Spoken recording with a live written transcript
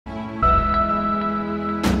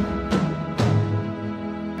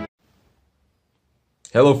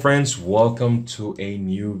Hello friends, welcome to a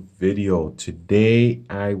new video. Today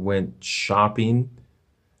I went shopping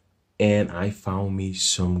and I found me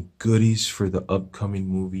some goodies for the upcoming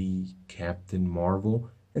movie Captain Marvel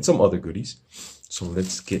and some other goodies. So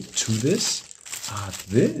let's get to this.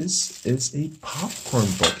 This is a popcorn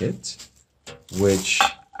bucket, which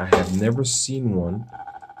I have never seen one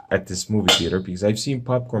at this movie theater because I've seen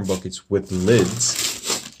popcorn buckets with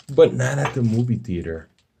lids, but not at the movie theater.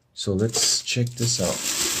 So let's check this out.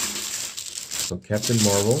 So Captain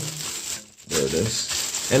Marvel, there it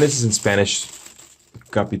is. And this is in Spanish,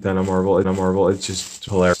 Capitana Marvel. It's just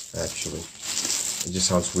hilarious, actually. It just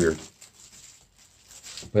sounds weird.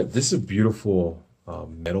 But this is a beautiful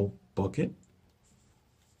metal bucket.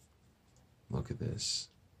 Look at this.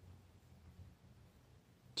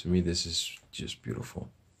 To me, this is just beautiful.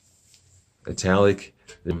 Metallic,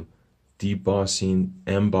 debossing,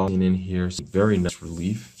 embossing in here. Some very nice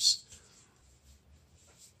reliefs.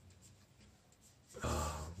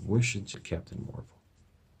 Wish it's Captain Marvel.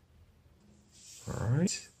 All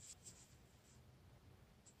right.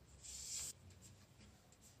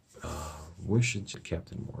 Wish it's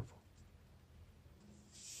Captain Marvel.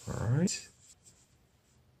 All right.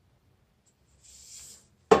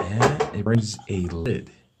 And it brings a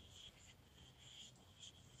lid.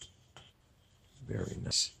 Very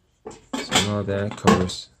nice. So now that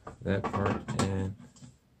covers that part, and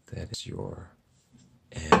that is your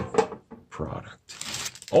end product.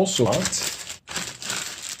 Also got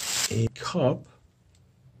a cup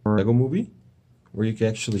for Lego Movie where you can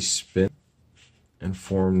actually spin and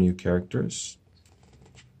form new characters,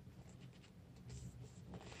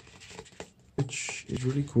 which is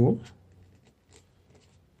really cool.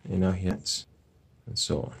 And now he has, and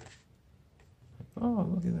so on. Oh,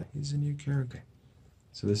 look at that, he's a new character.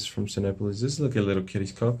 So this is from Cinepolis. This is like a little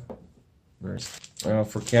kitty's cup. Right.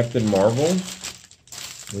 For Captain Marvel,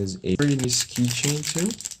 there's a pretty nice keychain too.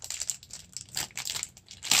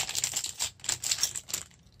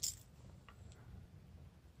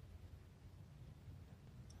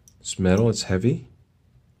 It's metal, it's heavy.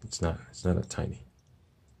 It's not a tiny.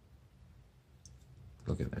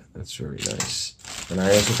 Look at that, that's very nice. And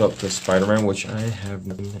I also got the Spider-Man, which I have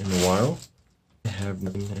in a while.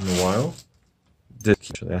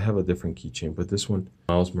 Actually, I have a different keychain, but this one,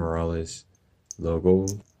 Miles Morales logo.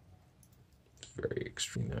 Very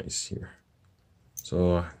extremely nice here.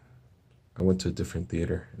 So I went to a different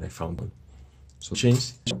theater and I found one. So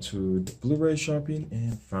changed to the Blu-ray shopping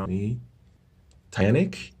and found me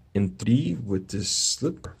Titanic in 3D with this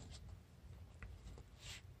slip.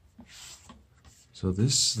 So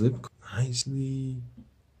this slip nicely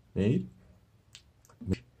made,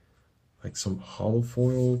 like some hollow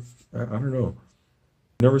foil. I don't know.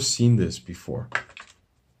 Never seen this before.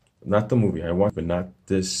 Not the movie I watched, but not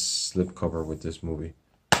this slip cover with this movie.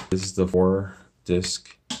 This is the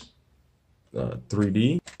 4-disc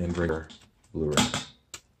 3D and regular Blu-ray.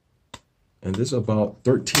 And this is about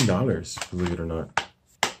 $13, believe it or not.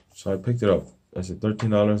 So I picked it up. I said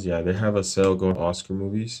 $13. Yeah, they have a sale going to Oscar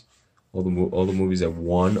movies. All the movies that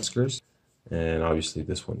won Oscars, and obviously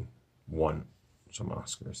this one won some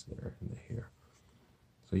Oscars there and here.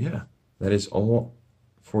 So yeah, that is all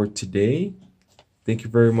for today. Thank you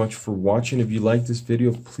very much for watching. If you like this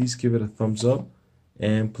video, please give it a thumbs up,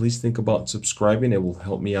 and please think about subscribing. It will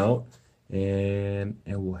help me out, and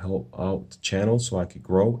it will help out the channel so I could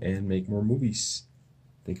grow and make more movies.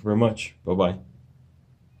 Thank you very much. Bye-bye.